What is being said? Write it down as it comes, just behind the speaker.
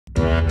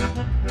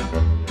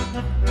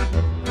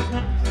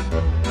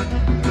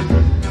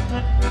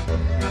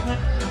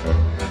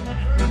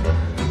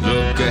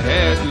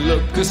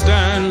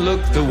astern,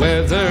 look the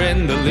weather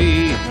in the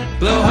lee.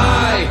 Blow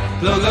high,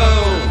 blow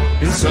low,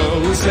 and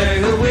so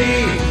sail we.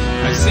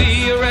 I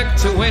see a wreck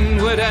to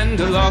windward and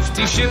a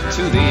lofty ship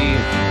to thee,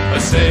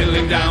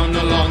 a-sailing down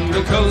along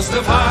the coast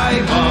of high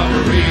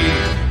Barbary.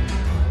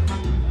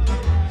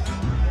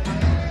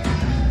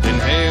 Then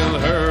hail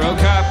her, O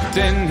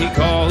captain, he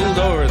called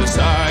o'er the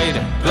side.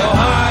 Blow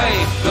high,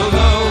 blow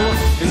low,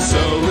 and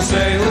so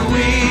sail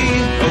we.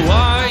 Oh,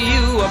 are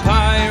you a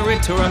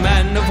pirate or a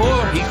man of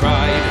war, he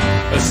cried,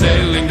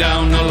 a-sailing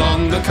down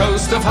along the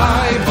coast of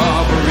high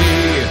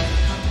Barbary.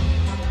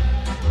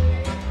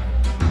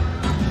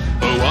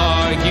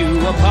 Are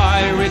you a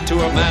pirate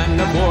or a man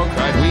of war,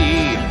 cried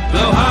we.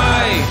 Blow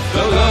high,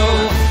 blow low,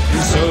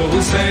 and so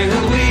sail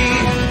we.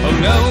 Oh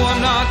no,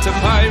 I'm not a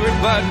pirate,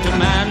 but a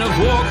man of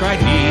war,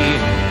 cried he,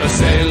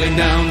 a-sailing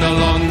down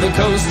along the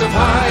coast of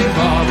high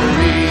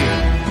Barbary.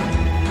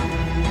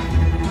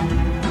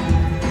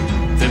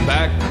 Then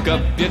back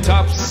up your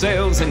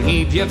topsails and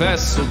heave your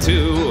vessel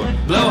to.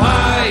 Blow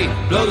high,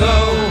 blow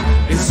low,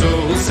 and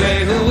so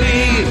sail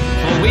we.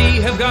 For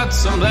we have got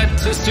some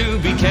letters to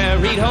be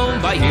carried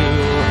home by you,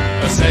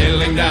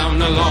 a-sailing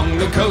down along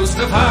the coast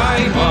of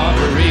high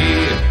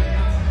Barbary.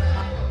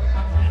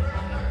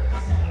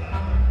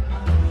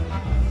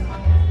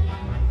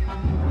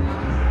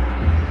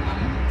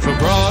 For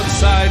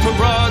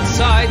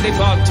broadside, they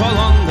fought all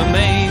on the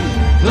main.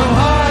 Blow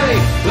high,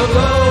 blow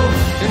low,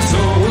 and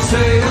so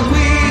sail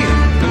we,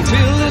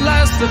 until at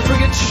last the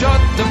frigate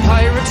shot the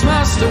pirates'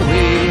 mast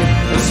away,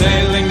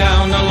 a-sailing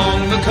down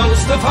along the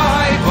coast of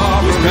high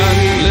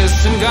Barbary.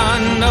 Listen,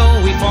 gun, no,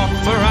 we fought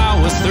for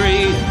hours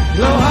 3.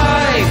 Blow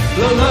high,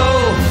 blow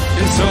low,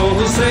 and so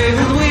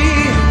sailed we.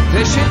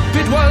 Their ship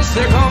it was,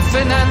 their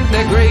coffin, and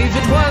their grave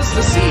it was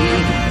the sea,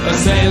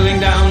 a-sailing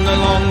down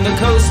along the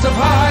coast of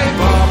high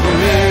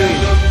Barbary.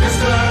 Look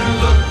astern,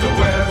 look the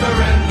weather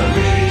and the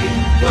lee.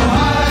 Blow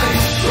high,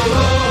 blow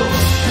low,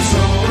 and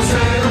so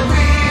sail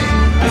we.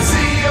 I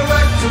see a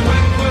wreck to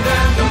windward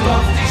and a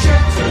lofty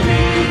ship to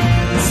lee,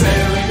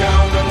 a-sailing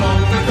down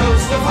along the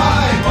coast of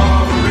high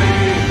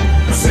Barbary,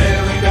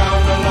 a-sailing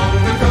down along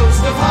the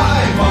coast of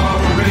high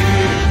Barbary,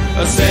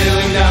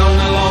 a-sailing down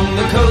along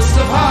the coast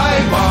of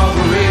high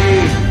Barbary.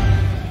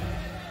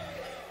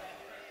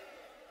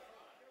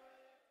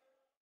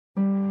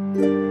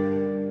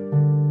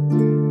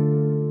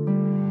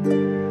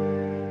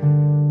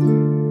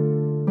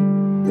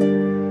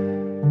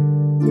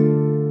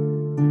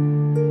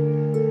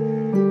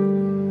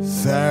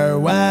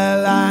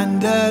 Farewell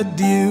and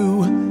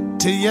adieu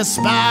to your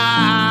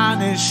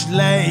Spanish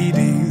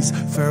ladies.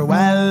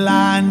 Farewell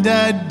and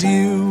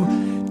adieu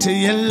to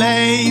your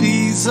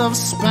ladies of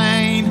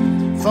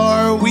Spain,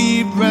 for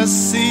we've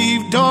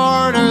received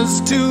orders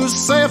to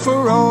sail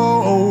for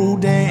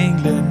old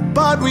England.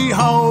 But we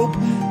hope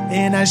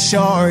in a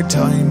short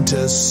time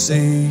to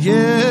see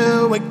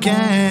you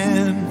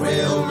again.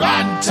 We'll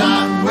rant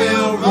and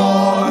we'll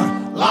roar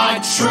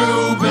like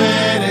true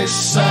British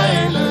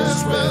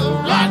sailors. We'll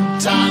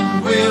rant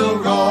and we'll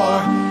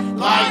roar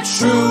like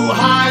true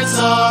hearts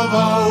of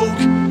oak,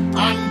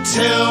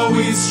 until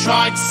we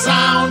strike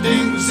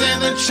soundings in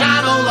the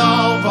channel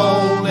of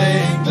old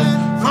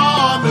England.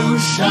 From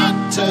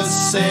Ushant to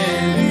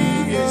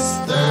Scilly is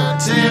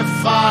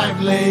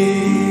 35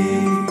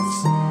 leagues.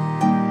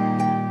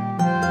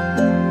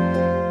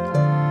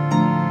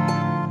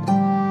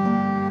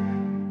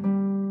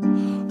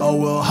 Oh,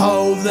 we'll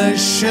hove the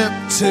ship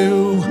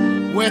to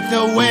with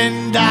the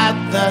wind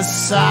at the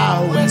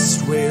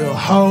southwest. We'll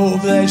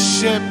hove the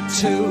ship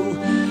to,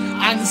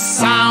 and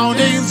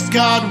soundings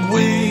got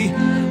we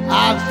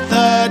at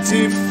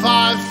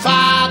 35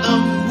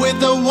 fathom with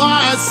the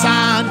wire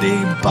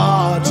sandy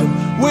bottom.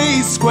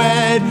 We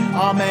squared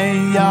our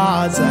main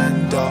yards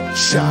and up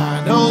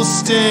channel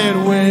steered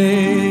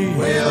we.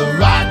 We'll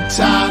rant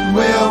and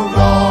we'll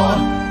roar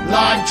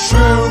like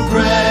true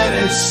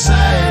British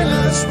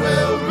sailors.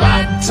 We'll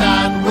rant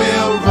and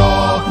we'll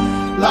roar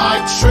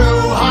like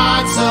true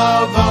hearts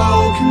of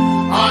oak,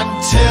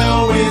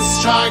 until we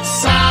strike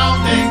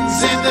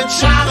soundings in the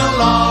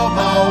channel of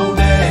old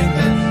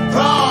England.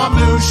 From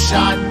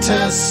Ushant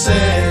to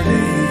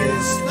Scilly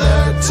is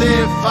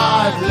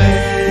 35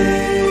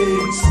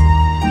 leagues.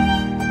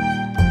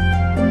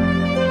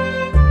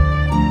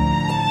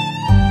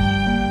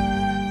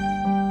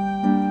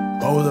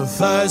 Oh, the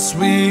first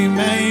we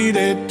made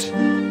it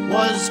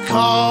was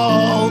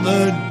called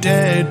the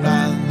Dead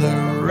Man, the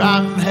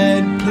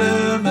Ramhead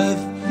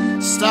Plymouth,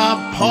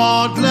 stopped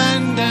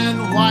Portland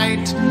and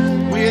White.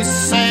 We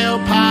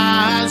sailed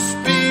past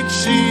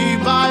Beachy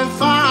by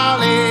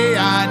Farley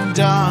and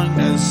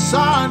Dundas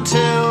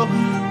until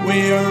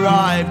we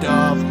arrived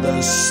off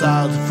the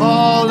South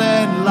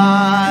Fallen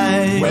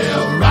Line.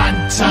 We'll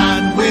rant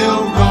and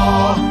we'll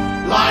roar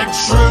like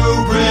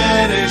true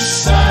British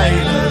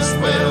sailors.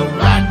 We'll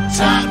rant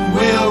and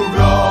we'll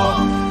roar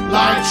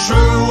like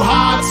true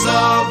hearts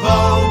of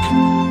oak,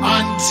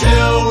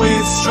 until we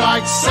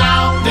strike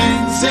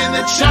soundings in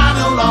the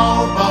channel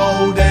of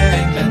old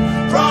England.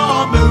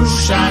 From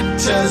Ushant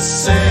to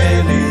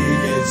Scilly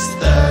is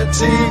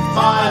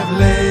 35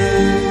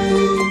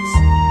 leagues.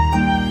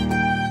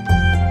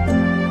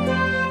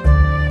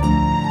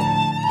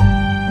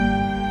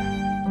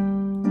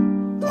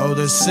 So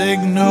the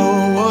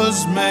signal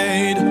was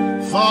made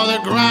for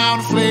the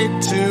ground fleet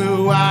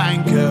to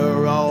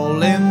anchor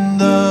all in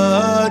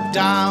the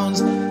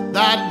downs.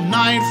 That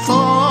night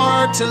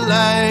for to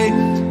lay,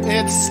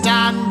 it's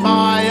stand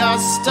by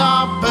us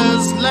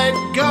stoppers, let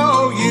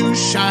go you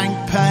shank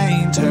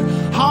painter,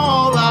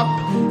 haul up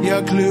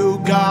your glue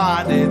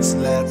gun, it's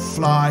let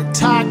fly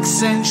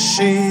tacks and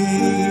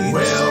sheets.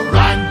 We'll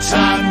rant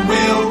and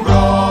we'll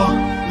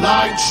roar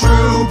like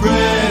true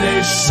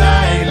British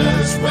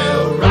sailors,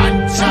 we'll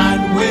rant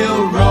and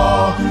we'll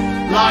roar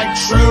like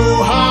true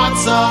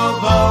hearts of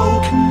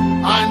oak,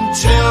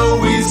 until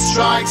we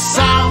strike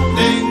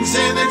soundings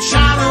in the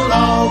channel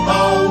of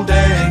Old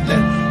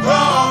England.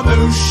 From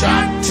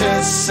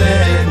Ushanti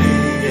City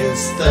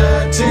is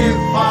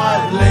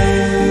 35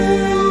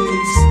 leagues.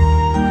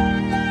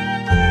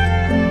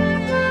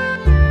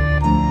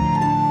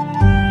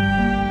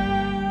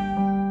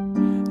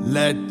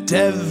 Let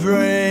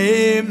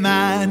every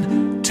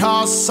man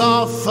toss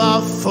off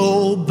a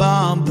full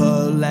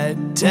bumper,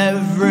 let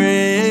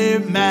every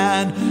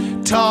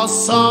man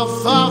toss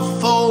off a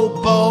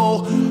full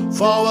bowl,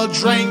 for a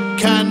drink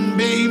can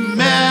be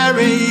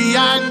merry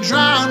and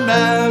drown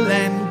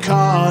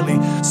melancholy.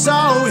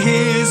 So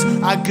here's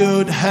a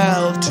good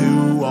health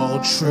to all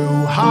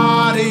true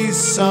hearty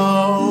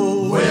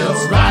souls.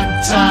 We'll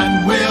rant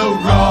and we'll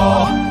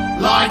roar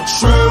like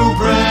true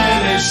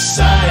British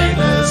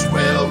sailors,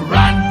 we'll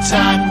rant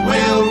and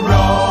we'll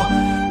roar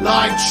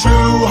like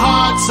true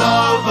hearts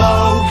of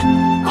oak,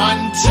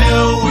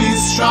 until we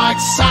strike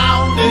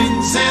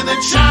soundings in the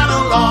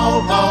channel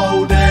of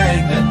Old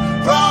England.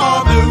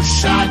 From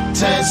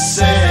Ushanti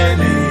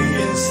City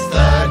is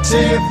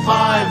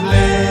 35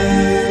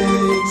 leagues.